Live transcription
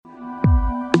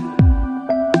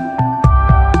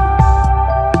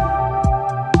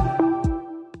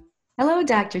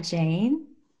Dr. Jane.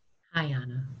 Hi,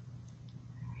 Anna.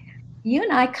 You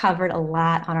and I covered a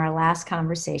lot on our last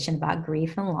conversation about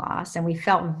grief and loss, and we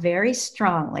felt very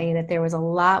strongly that there was a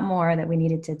lot more that we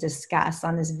needed to discuss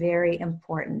on this very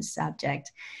important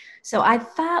subject. So I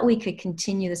thought we could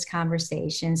continue this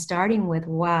conversation, starting with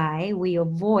why we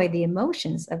avoid the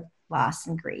emotions of loss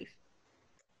and grief.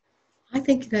 I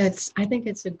think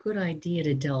it's a good idea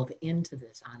to delve into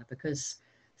this, Anna, because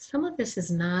some of this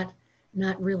is not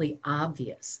really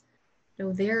obvious.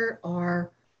 There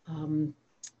are um,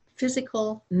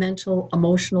 physical, mental,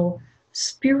 emotional,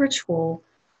 spiritual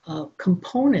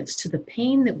components to the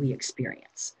pain that we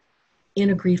experience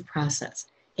in a grief process,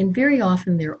 and very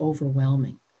often they're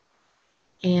overwhelming.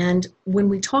 And when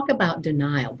we talk about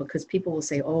denial, because people will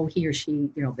say, oh, he or she,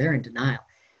 they're in denial,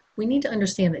 we need to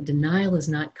understand that denial is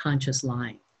not conscious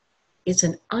lying. It's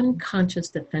an unconscious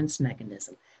defense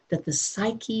mechanism that the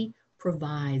psyche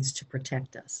provides to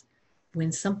protect us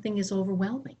when something is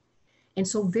overwhelming. And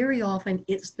so very often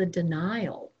it's the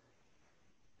denial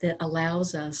that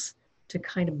allows us to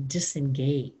kind of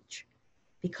disengage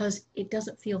because it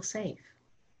doesn't feel safe,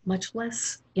 much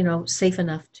less, safe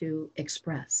enough to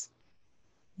express.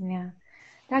 Yeah.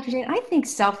 Dr. Jane, I think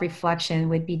self reflection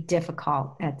would be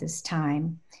difficult at this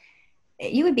time.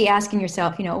 You would be asking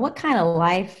yourself, what kind of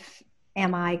life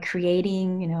am I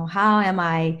creating? How am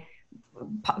I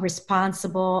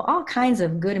responsible? All kinds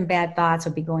of good and bad thoughts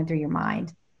would be going through your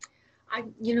mind.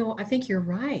 I think you're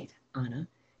right, Anna.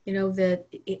 That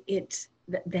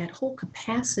that whole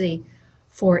capacity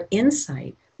for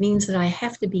insight means that I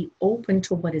have to be open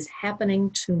to what is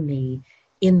happening to me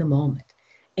in the moment.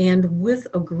 And with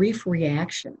a grief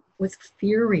reaction, with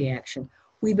fear reaction,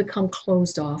 we become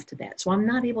closed off to that. So I'm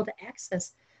not able to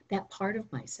access that part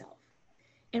of myself.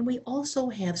 And we also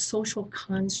have social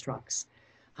constructs,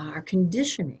 our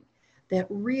conditioning that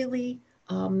really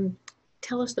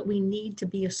tell us that we need to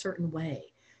be a certain way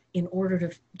in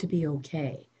order to be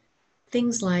okay.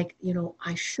 Things like,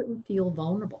 I shouldn't feel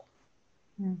vulnerable.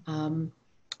 Mm.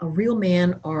 A real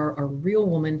man or a real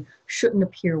woman shouldn't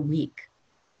appear weak,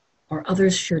 or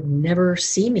others should never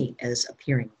see me as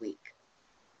appearing weak.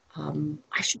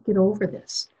 I should get over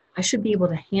this. I should be able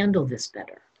to handle this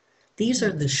better. These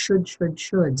are the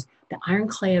shoulds, the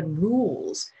ironclad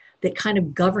rules that kind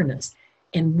of govern us.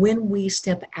 And when we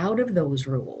step out of those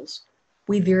rules,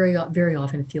 we very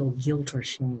often feel guilt or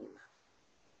shame.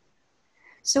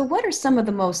 So, what are some of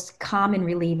the most common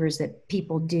relievers that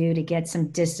people do to get some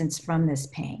distance from this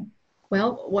pain?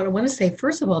 Well, what I want to say,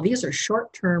 first of all, these are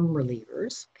short-term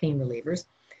relievers, pain relievers,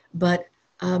 but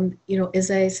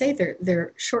as I say,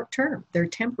 they're short-term, they're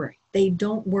temporary. They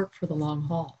don't work for the long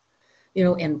haul.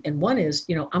 And one is,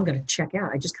 I'm going to check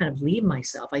out. I just kind of leave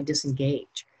myself. I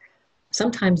disengage.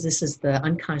 Sometimes this is the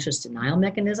unconscious denial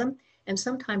mechanism, and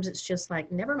sometimes it's just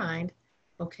like, never mind.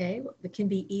 Okay, it can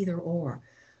be either or.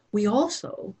 We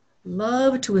also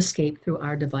love to escape through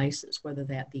our devices, whether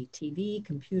that be TV,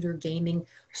 computer, gaming,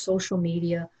 social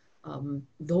media.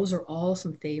 Those are all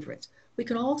some favorites. We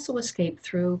can also escape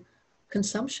through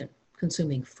consumption,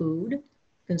 consuming food,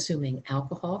 consuming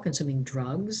alcohol, consuming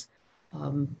drugs.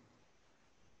 Um,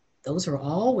 those are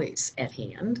always at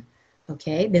hand.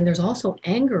 Okay, then there's also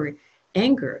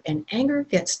and anger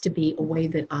gets to be a way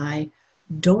that I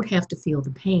don't have to feel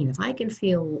the pain. If I can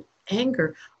feel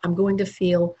anger, I'm going to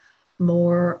feel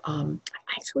more, I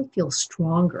actually feel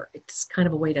stronger. It's kind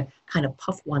of a way to kind of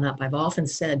puff one up. I've often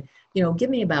said, give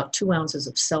me about 2 ounces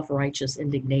of self-righteous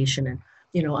indignation and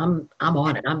I'm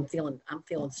on it. I'm feeling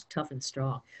tough and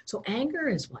strong. So anger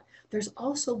is one. There's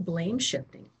also blame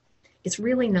shifting. It's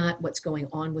really not what's going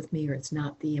on with me, or it's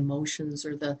not the emotions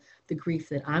or the grief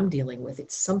that I'm dealing with.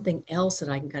 It's something else that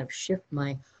I can kind of shift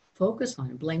my focus on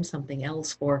and blame something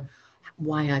else for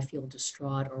why I feel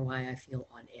distraught or why I feel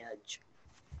on edge.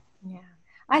 Yeah.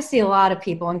 I see a lot of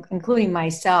people, including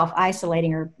myself,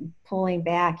 isolating or pulling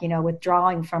back,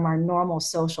 withdrawing from our normal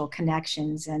social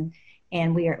connections and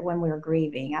when we are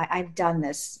grieving. I've done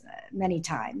this many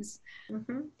times.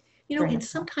 Mm-hmm. During And the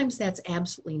sometimes that's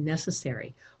absolutely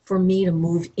necessary for me to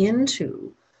move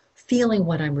into feeling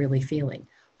what I'm really feeling.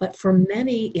 But for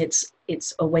many, it's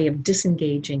a way of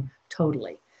disengaging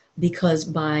totally. Because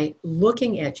by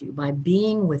looking at you, by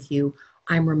being with you,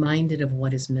 I'm reminded of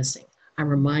what is missing. I'm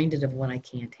reminded of what I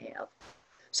can't have.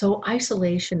 So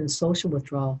isolation and social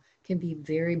withdrawal can be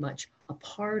very much a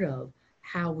part of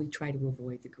how we try to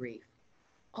avoid the grief.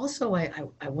 Also, I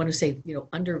want to say,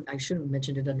 I should have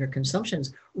mentioned it under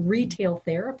consumptions, retail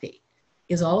therapy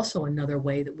is also another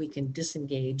way that we can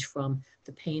disengage from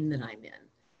the pain that I'm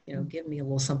in. Give me a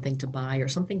little something to buy or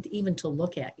something to even to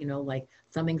look at, like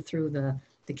thumbing through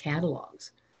the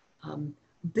catalogs.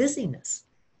 busyness.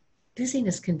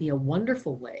 Busyness can be a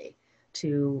wonderful way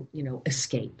to,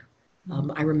 escape.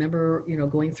 I remember,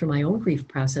 going through my own grief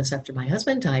process after my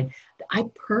husband died. I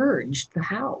purged the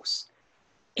house.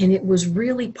 And it was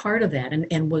really part of that,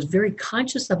 and was very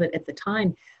conscious of it at the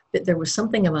time, that there was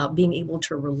something about being able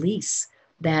to release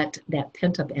that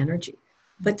pent-up energy.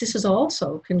 But this is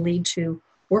also can lead to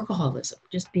workaholism,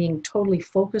 just being totally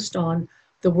focused on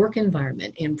the work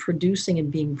environment and producing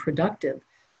and being productive,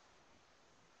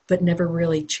 but never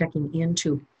really checking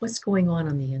into what's going on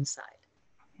the inside.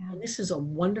 Yeah. And this is a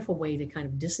wonderful way to kind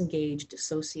of disengage,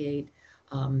 dissociate.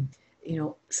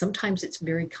 Sometimes it's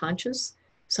very conscious,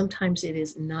 sometimes it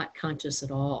is not conscious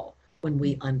at all when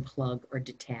we unplug or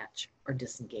detach or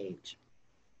disengage.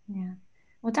 Yeah.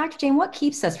 Well, Dr. Jane, what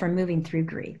keeps us from moving through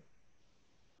grief?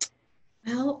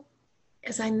 Well,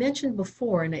 as I mentioned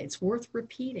before, and it's worth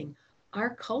repeating,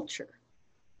 our culture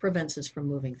prevents us from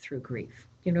moving through grief.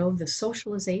 The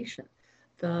socialization,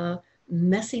 the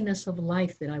messiness of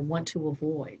life that I want to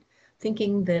avoid,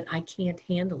 thinking that I can't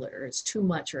handle it, or it's too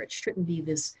much, or it shouldn't be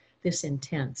this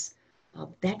intense.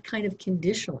 That kind of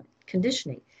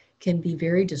conditioning can be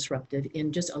very disruptive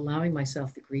in just allowing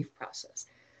myself the grief process.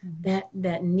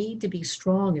 That need to be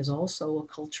strong is also a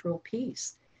cultural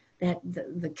piece. That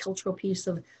the cultural piece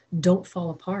of don't fall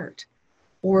apart.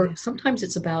 Or sometimes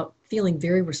it's about feeling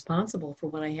very responsible for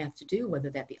what I have to do,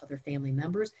 whether that be other family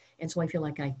members. And so I feel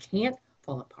like I can't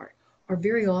fall apart. Or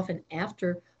very often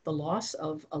after the loss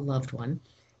of a loved one,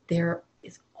 there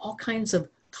is all kinds of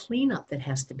cleanup that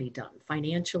has to be done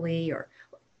financially,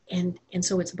 and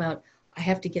so it's about, I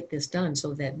have to get this done.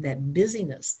 So that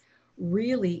busyness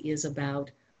really is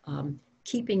about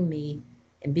keeping me,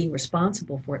 and being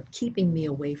responsible for it, keeping me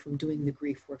away from doing the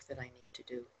grief work that I need to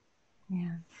do.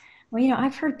 Yeah. Well,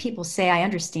 I've heard people say, I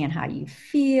understand how you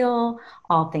feel.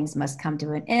 All things must come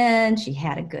to an end. She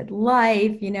had a good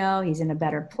life, he's in a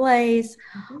better place.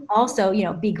 Mm-hmm.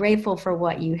 Also, be grateful for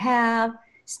what you have.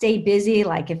 Stay busy.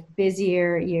 Like if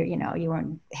busier, you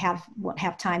won't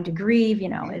have time to grieve.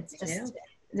 It's just,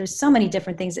 there's so many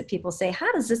different things that people say. How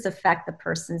does this affect the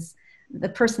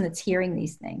person that's hearing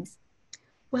these things?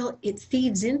 Well, it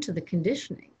feeds into the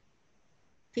conditioning.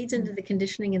 And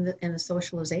the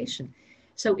socialization.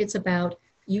 So it's about,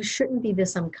 you shouldn't be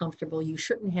this uncomfortable. You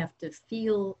shouldn't have to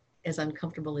feel as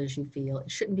uncomfortable as you feel.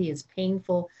 It shouldn't be as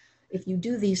painful. If you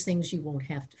do these things, you won't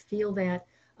have to feel that.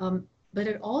 But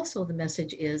it also, the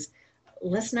message is,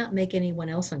 let's not make anyone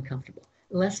else uncomfortable.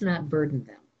 Let's not burden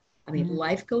them. I mean,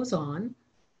 life goes on,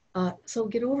 so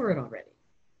get over it already.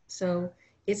 So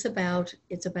it's about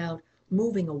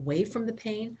moving away from the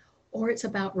pain, or it's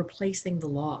about replacing the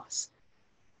loss.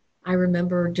 I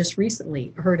remember just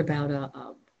recently heard about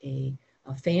a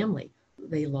family.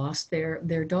 They lost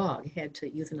their dog, had to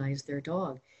euthanize their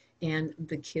dog, and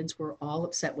the kids were all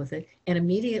upset with it. And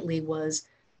immediately was,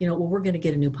 well, we're going to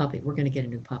get a new puppy. We're going to get a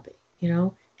new puppy.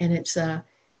 And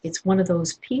it's one of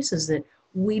those pieces that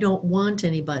we don't want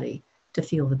anybody to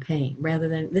feel the pain. Rather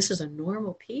than, this is a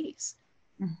normal piece.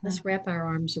 Mm-hmm. Let's wrap our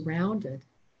arms around it,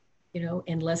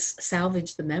 and let's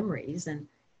salvage the memories. And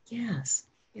yes,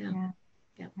 yeah.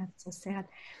 That's so sad.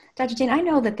 Dr. Jane, I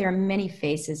know that there are many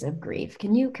phases of grief.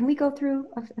 Can we go through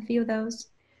a few of those?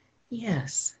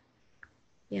 Yes.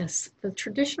 The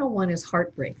traditional one is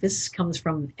heartbreak. This comes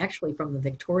actually from the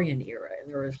Victorian era.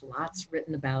 And there is lots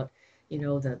written about,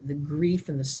 the grief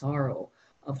and the sorrow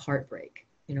of heartbreak.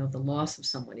 The loss of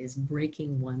someone is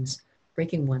breaking one's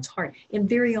heart. And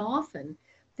very often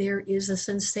there is a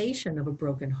sensation of a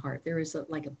broken heart. There is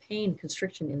like a pain,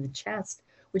 constriction in the chest,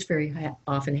 which very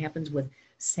often happens with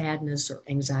sadness or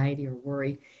anxiety or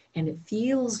worry, and it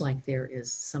feels like there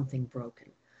is something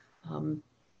broken.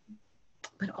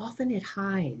 But often it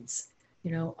hides.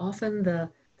 Often the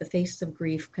faces of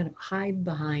grief kind of hide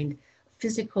behind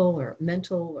physical or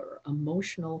mental or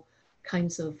emotional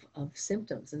kinds of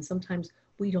symptoms, and sometimes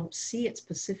we don't see it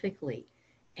specifically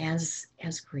as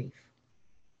grief.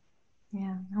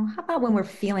 Yeah. Well, how about when we're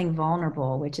feeling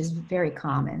vulnerable, which is very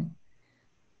common?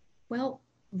 Well,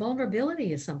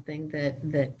 vulnerability is something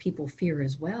that people fear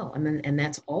as well. I mean, and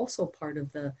that's also part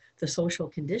of the social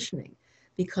conditioning,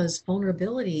 because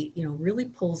vulnerability, really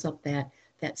pulls up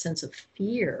that sense of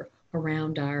fear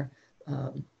around our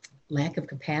lack of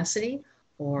capacity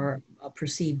or a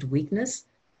perceived weakness.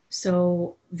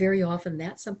 So very often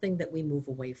that's something that we move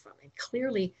away from. And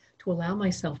clearly, to allow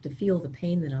myself to feel the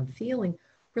pain that I'm feeling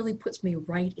really puts me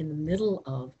right in the middle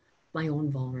of my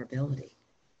own vulnerability.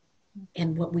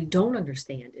 And what we don't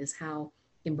understand is how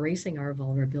embracing our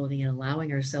vulnerability and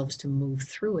allowing ourselves to move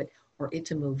through it, or it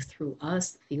to move through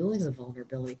us, the feelings of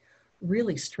vulnerability,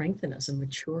 really strengthen us and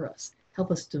mature us, help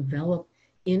us develop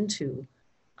into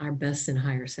our best and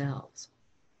higher selves.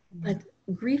 Yeah.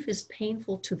 But grief is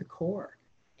painful to the core.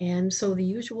 And so the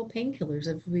usual painkillers,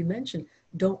 as we mentioned,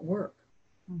 don't work.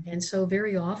 Mhm. And so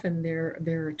very often there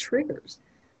are triggers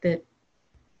that,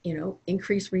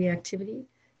 increase reactivity,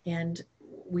 and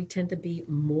we tend to be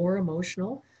more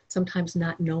emotional, sometimes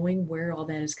not knowing where all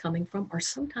that is coming from, or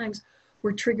sometimes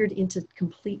we're triggered into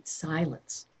complete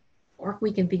silence, or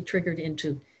we can be triggered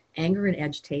into anger and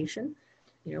agitation.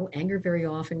 Anger very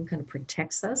often kind of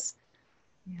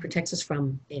Yeah. protects us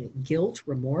from any guilt,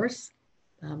 remorse.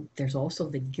 There's also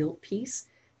the guilt piece,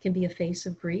 can be a face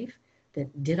of grief.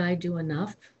 That did I do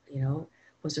enough?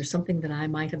 Was there something that I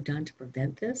might have done to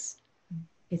prevent this?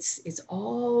 It's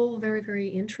all very, very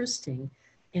interesting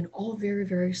and all very,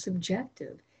 very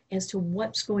subjective as to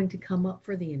what's going to come up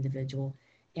for the individual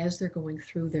as they're going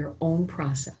through their own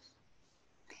process.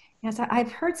 Yes,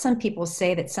 I've heard some people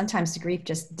say that sometimes the grief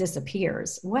just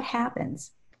disappears. What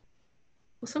happens?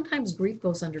 Well, sometimes grief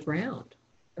goes underground.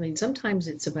 I mean, sometimes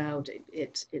it's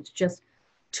just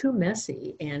too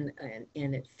messy, and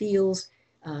it feels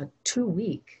too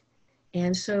weak,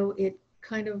 and so it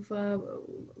kind of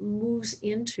moves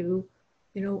into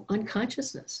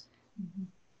unconsciousness. Mhm.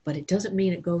 But it doesn't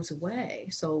mean it goes away.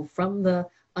 So from the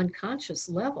unconscious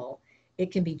level,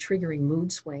 it can be triggering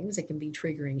mood swings. It can be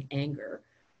triggering anger,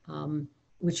 um,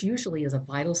 which usually is a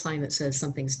vital sign that says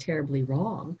something's terribly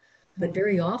wrong. But Yeah.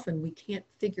 very often we can't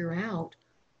figure out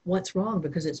what's wrong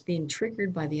because it's being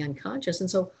triggered by the unconscious. And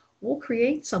so we'll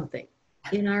create something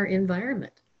in our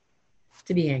environment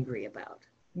to be angry about.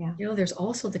 Yeah. There's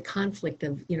also the conflict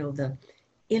of, the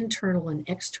internal and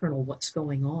external, what's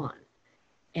going on.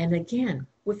 And again,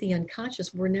 with the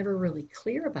unconscious, we're never really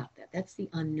clear about that. That's the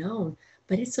unknown,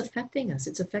 but it's affecting us.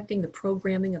 It's affecting the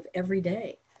programming of every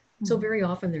day. So Mhm. very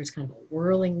often there's kind of a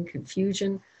whirling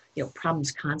confusion,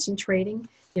 problems concentrating,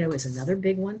 is another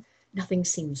big one. Nothing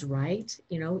seems right,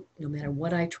 no matter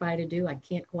what I try to do, I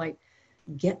can't quite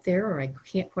get there, or I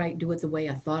can't quite do it the way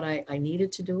I thought I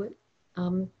needed to do it.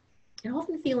 Um, and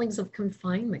often feelings of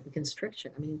confinement and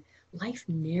constriction. I mean, life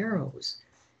narrows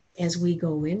as we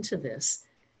go into this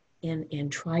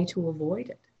and try to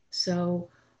avoid it. So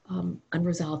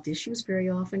unresolved issues very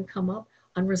often come up.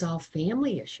 Unresolved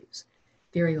family issues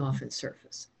very often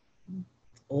surface.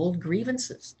 Old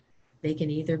grievances, they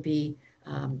can either be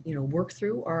worked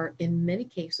through, or in many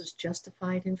cases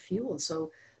justified and fueled.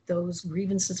 So those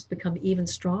grievances become even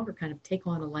stronger, kind of take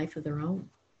on a life of their own.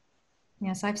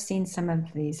 Yes, I've seen some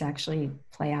of these actually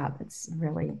play out. It's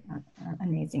really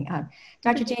amazing.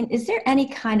 Dr. Jane, is there any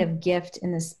kind of gift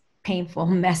in this painful,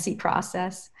 messy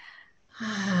process?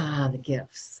 The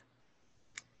gifts.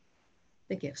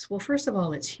 The gifts. Well, first of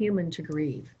all, it's human to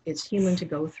grieve. It's human to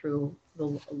go through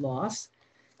the loss.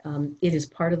 It is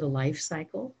part of the life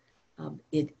cycle.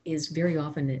 It is very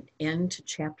often an end to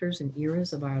chapters and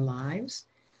eras of our lives.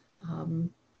 Um,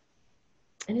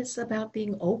 and it's about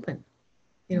being open,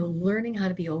 learning how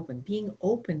to be open. Being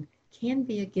open can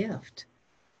be a gift.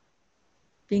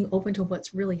 Being open to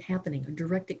what's really happening, a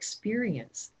direct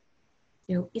experience.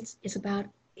 It's about,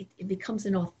 it becomes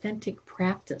an authentic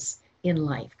practice in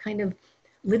life, kind of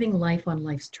living life on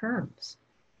life's terms,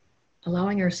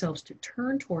 allowing ourselves to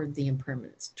turn toward the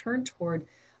impermanence, turn toward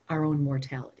our own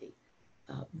mortality,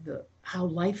 how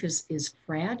life is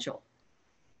fragile,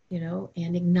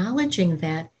 and acknowledging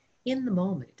that in the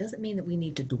moment. It doesn't mean that we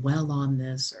need to dwell on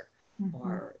this, or Mhm.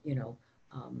 or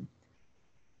um,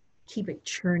 keep it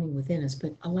churning within us,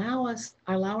 but allow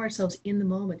ourselves in the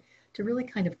moment to really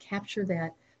kind of capture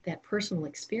that personal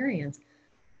experience,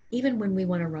 even when we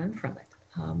want to run from it.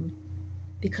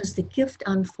 Because the gift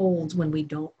unfolds when we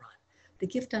don't run. The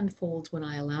gift unfolds when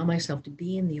I allow myself to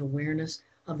be in the awareness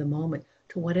of the moment,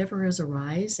 to whatever is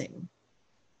arising,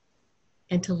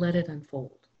 and to let it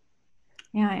unfold.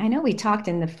 Yeah, I know we talked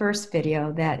in the first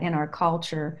video that in our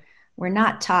culture, we're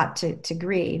not taught to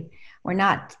grieve. We're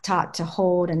not taught to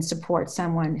hold and support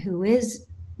someone who is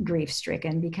grief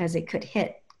stricken because it could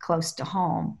hit close to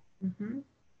home. Mm-hmm.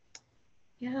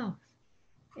 Yeah,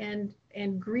 and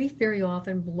grief very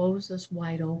often blows us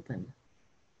wide open.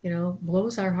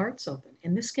 Blows our hearts open,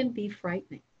 and this can be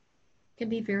frightening. It can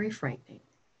be very frightening.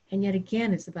 And yet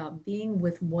again, it's about being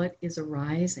with what is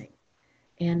arising.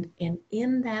 And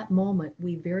in that moment,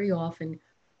 we very often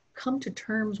come to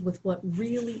terms with what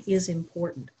really is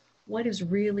important, what is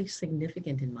really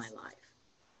significant in my life.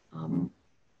 Um,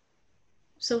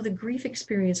 so the grief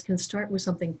experience can start with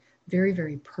something very,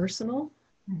 very personal.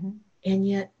 Mm-hmm. And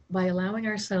yet, by allowing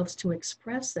ourselves to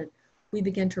express it, we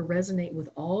begin to resonate with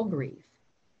all grief,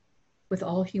 with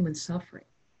all human suffering.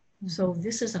 So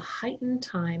this is a heightened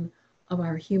time of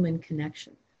our human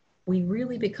connection. We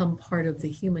really become part of the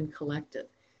human collective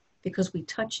because we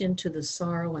touch into the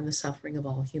sorrow and the suffering of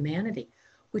all humanity,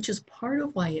 which is part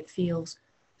of why it feels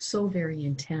so very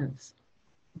intense.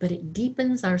 But it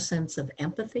deepens our sense of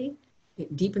empathy.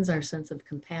 It deepens our sense of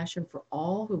compassion for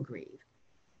all who grieve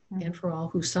and for all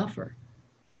who suffer.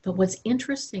 But what's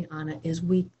interesting, Anna, is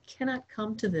we cannot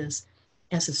come to this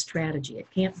as a strategy. It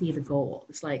can't be the goal.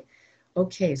 It's like,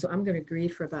 okay, so I'm going to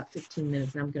grieve for about 15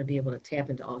 minutes and I'm going to be able to tap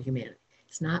into all humanity.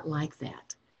 It's not like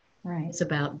that. Right. It's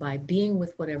about by being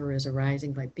with whatever is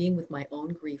arising, by being with my own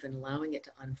grief and allowing it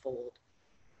to unfold,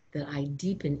 that I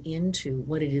deepen into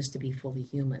what it is to be fully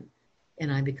human.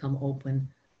 And I become open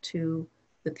to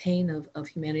the pain of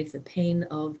humanity, the pain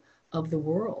of the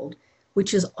world,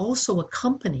 which is also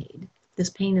accompanied, this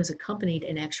pain is accompanied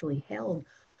and actually held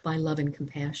by love and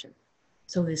compassion.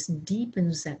 So this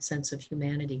deepens that sense of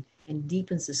humanity and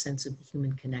deepens the sense of the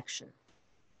human connection.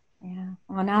 Yeah.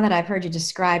 Well, now that I've heard you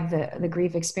describe the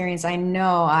grief experience, I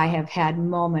know I have had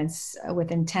moments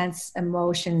with intense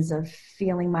emotions of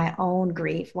feeling my own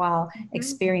grief while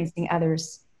experiencing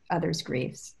others'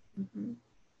 griefs. Mm-hmm.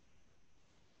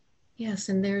 Yes,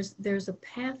 and there's a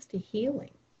path to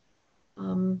healing.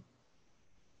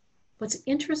 What's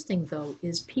interesting, though,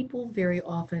 is people very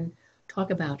often talk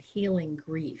about healing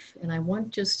grief. And I want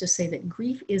just to say that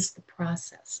grief is the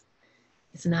process.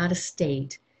 It's not a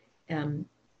state. And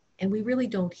we really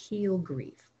don't heal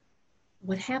grief.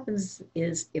 What happens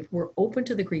is if we're open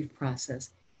to the grief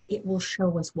process, it will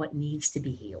show us what needs to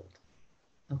be healed.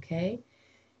 Okay?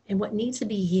 And what needs to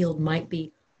be healed might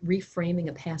be reframing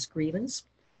a past grievance,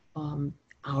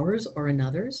 ours or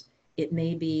another's. It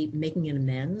may be making an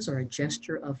amends or a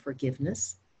gesture of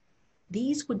forgiveness.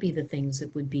 These would be the things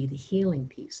that would be the healing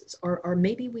pieces. Or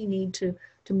maybe we need to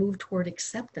move toward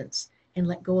acceptance and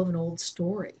let go of an old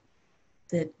story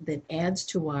that adds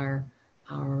to our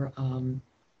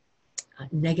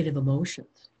negative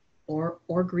emotions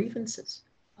or grievances.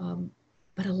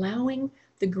 But allowing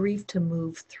the grief to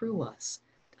move through us,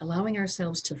 allowing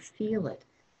ourselves to feel it,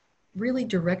 really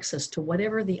directs us to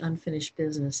whatever the unfinished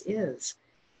business is,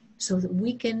 so that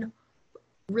we can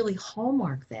really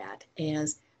hallmark that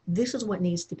as this is what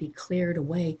needs to be cleared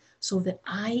away so that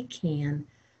I can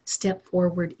step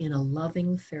forward in a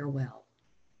loving farewell,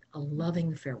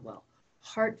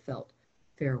 heartfelt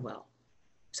farewell.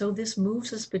 So this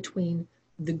moves us between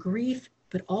the grief,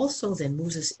 but also then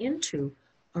moves us into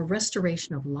a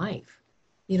restoration of life,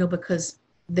 because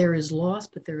there is loss,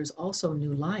 but there is also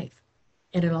new life.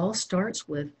 And it all starts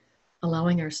with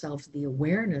allowing ourselves the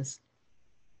awareness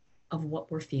of what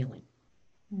we're feeling,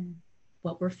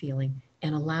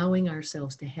 and allowing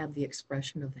ourselves to have the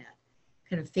expression of that,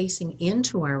 kind of facing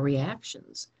into our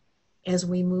reactions as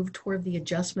we move toward the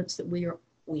adjustments that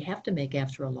we have to make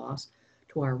after a loss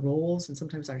to our roles and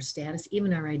sometimes our status,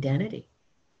 even our identity.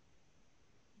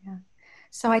 Yeah.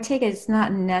 So I take it it's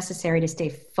not necessary to stay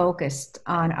focused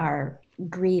on our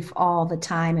grief all the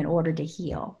time in order to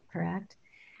heal, correct?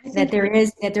 That there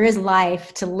is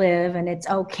life to live, and it's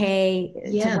okay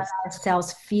to let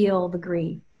ourselves feel the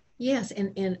grief. Yes,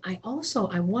 and I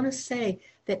want to say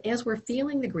that as we're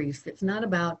feeling the grief, it's not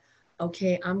about,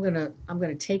 okay, I'm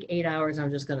gonna take 8 hours, I'm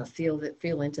just gonna feel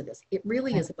into this. It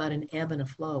really is about an ebb and a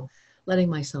flow, letting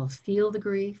myself feel the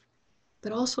grief,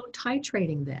 but also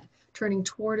titrating that, turning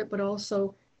toward it, but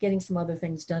also getting some other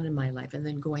things done in my life and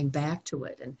then going back to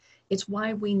it. And it's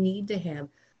why we need to have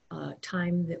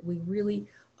time that we really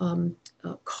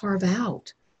carve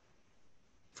out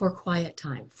for quiet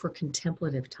time, for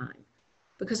contemplative time,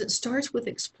 because it starts with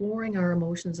exploring our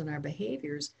emotions and our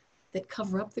behaviors that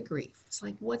cover up the grief. It's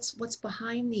like, what's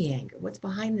behind the anger? What's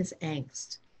behind this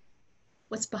angst?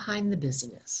 What's behind the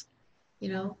busyness?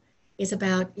 It's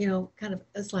about,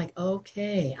 it's like,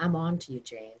 okay, I'm on to you,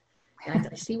 Jane.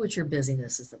 I see what your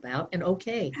busyness is about. And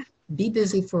okay, be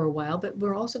busy for a while, but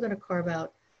we're also going to carve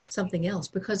out something else,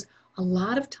 because a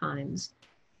lot of times,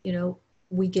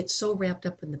 we get so wrapped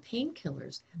up in the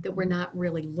painkillers that we're not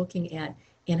really looking at,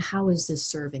 and how is this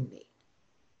serving me?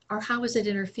 Or how is it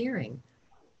interfering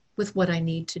with what I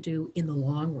need to do in the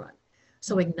long run?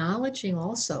 So acknowledging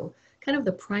also kind of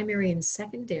the primary and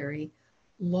secondary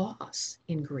loss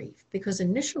in grief, because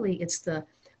initially it's the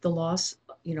loss,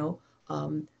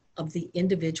 of the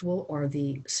individual or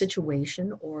the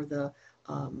situation or the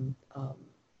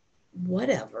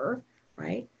whatever,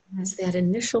 right? It's that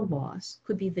initial loss,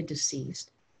 could be the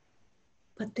deceased,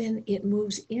 but then it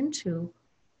moves into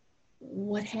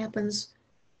what happens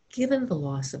given the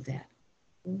loss of that.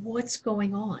 What's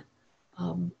going on?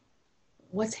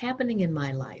 What's happening in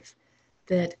my life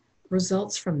that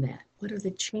results from that? What are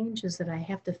the changes that I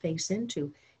have to face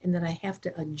into and that I have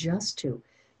to adjust to,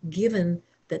 given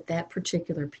that that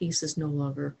particular piece is no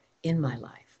longer in my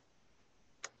life?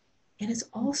 And it's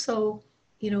also,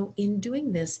 in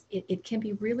doing this, it can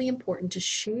be really important to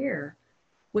share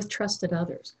with trusted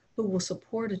others who will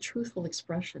support a truthful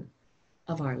expression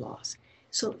of our loss.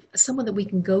 So someone that we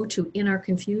can go to in our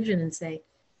confusion and say,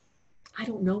 I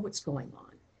don't know what's going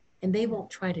on. And they won't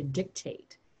try to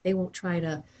dictate. They won't try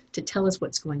to tell us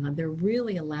what's going on. They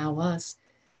really allow us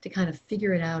to kind of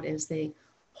figure it out as they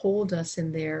hold us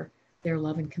in their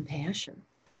love and compassion.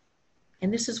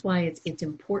 And this is why it's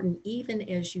important, even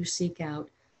as you seek out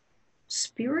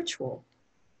spiritual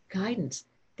guidance,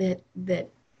 that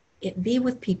it be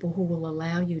with people who will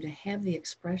allow you to have the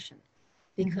expression.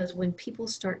 Because when people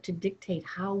start to dictate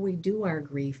how we do our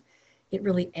grief, it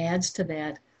really adds to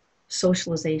that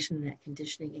socialization and that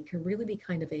conditioning, and can really be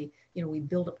kind of we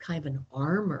build up kind of an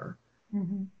armor.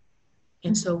 Mm-hmm.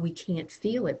 And so we can't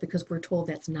feel it because we're told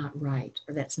that's not right,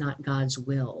 or that's not God's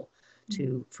will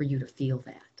for you to feel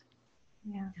that.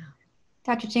 Yeah.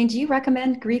 Dr. Jane, do you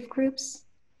recommend grief groups?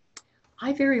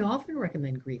 I very often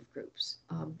recommend grief groups.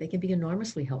 They can be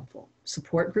enormously helpful.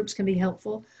 Support groups can be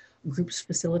helpful. Groups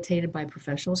facilitated by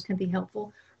professionals can be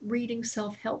helpful. Reading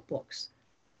self-help books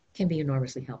can be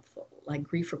enormously helpful, like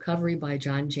Grief Recovery by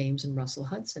John James and Russell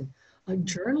Hudson.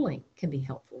 Journaling can be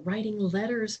helpful. Writing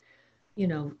letters,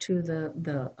 to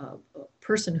the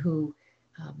person who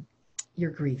you're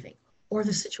grieving, or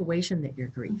the situation that you're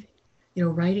grieving.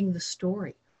 Writing the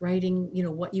story, writing,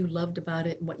 what you loved about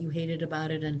it and what you hated about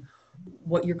it and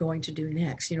what you're going to do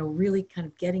next. Really kind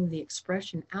of getting the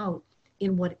expression out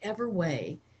in whatever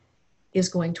way is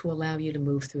going to allow you to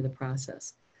move through the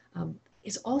process.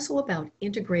 It's also about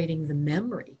integrating the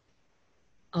memory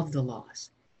of the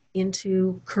loss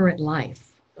into current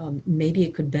life. Maybe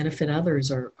it could benefit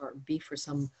others or be for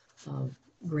some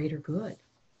greater good.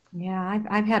 Yeah,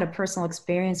 I've had a personal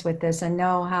experience with this and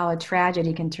know how a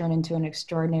tragedy can turn into an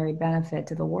extraordinary benefit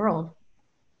to the world.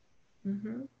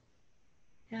 Mm-hmm.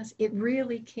 Yes, it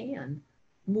really can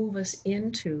move us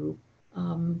into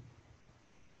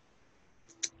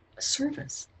a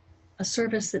service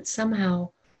that somehow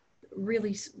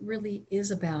really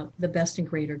is about the best and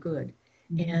greater good.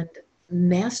 Mm-hmm. And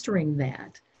mastering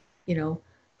that,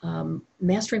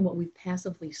 mastering what we've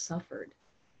passively suffered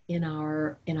in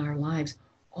our lives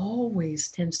always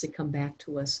tends to come back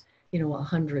to us,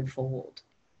 100-fold.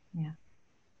 Yeah.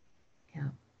 Yeah.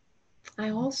 I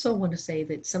also want to say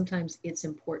that sometimes it's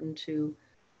important to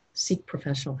seek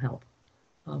professional help,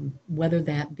 whether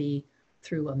that be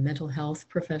through a mental health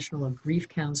professional, a grief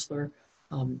counselor,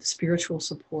 spiritual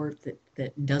support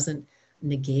that doesn't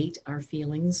negate our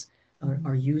feelings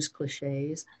or use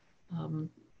cliches.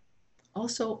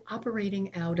 Also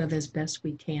operating out of, as best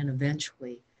we can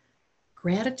eventually,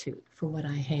 gratitude for what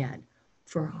I had,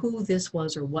 for who this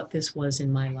was or what this was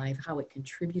in my life, how it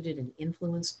contributed and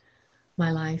influenced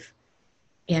my life,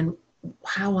 and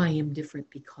how I am different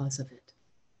because of it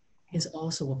is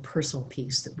also a personal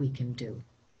piece that we can do.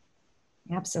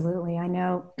 Absolutely. I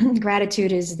know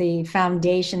gratitude is the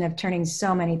foundation of turning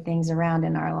so many things around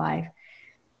in our life.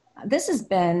 This has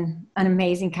been an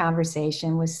amazing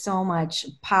conversation with so much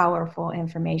powerful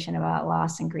information about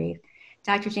loss and grief.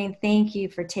 Dr. Jane, thank you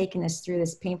for taking us through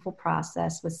this painful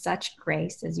process with such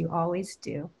grace, as you always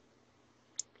do.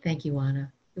 Thank you,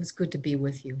 Anna. It was good to be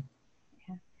with you.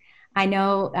 Yeah. I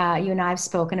know you and I have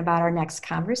spoken about our next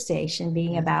conversation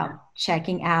being about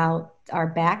checking out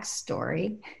our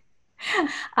backstory.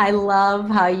 I love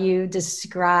how you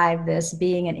describe this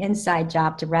being an inside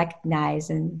job to recognize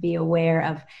and be aware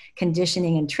of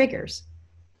conditioning and triggers.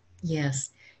 Yes.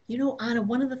 Anna,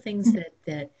 one of the things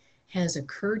that has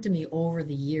occurred to me over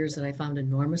the years that I found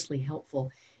enormously helpful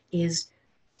is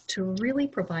to really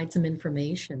provide some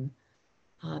information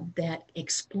that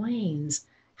explains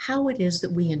how it is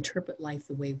that we interpret life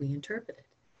the way we interpret it.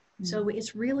 Mm-hmm. So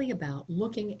it's really about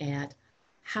looking at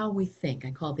how we think.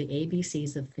 I call it the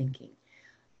ABCs of thinking.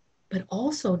 But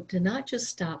also to not just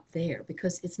stop there,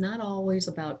 because it's not always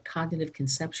about cognitive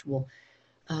conceptual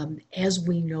as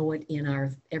we know it in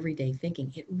our everyday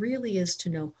thinking. It really is to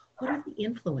know, what are the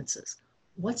influences?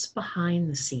 What's behind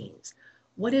the scenes?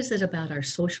 What is it about our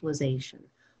socialization?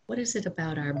 What is it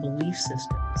about our belief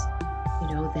systems,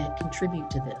 that contribute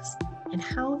to this? And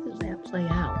how does that play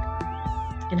out?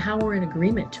 And how we're in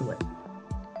agreement to it.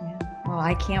 Yeah. Well,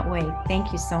 I can't wait.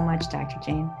 Thank you so much, Dr.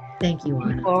 Jane. Thank you,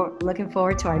 Anna. Looking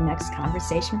forward to our next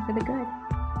conversation for the good.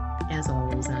 As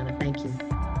always, Anna, thank you.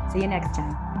 See you next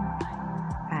time.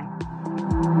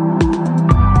 Bye.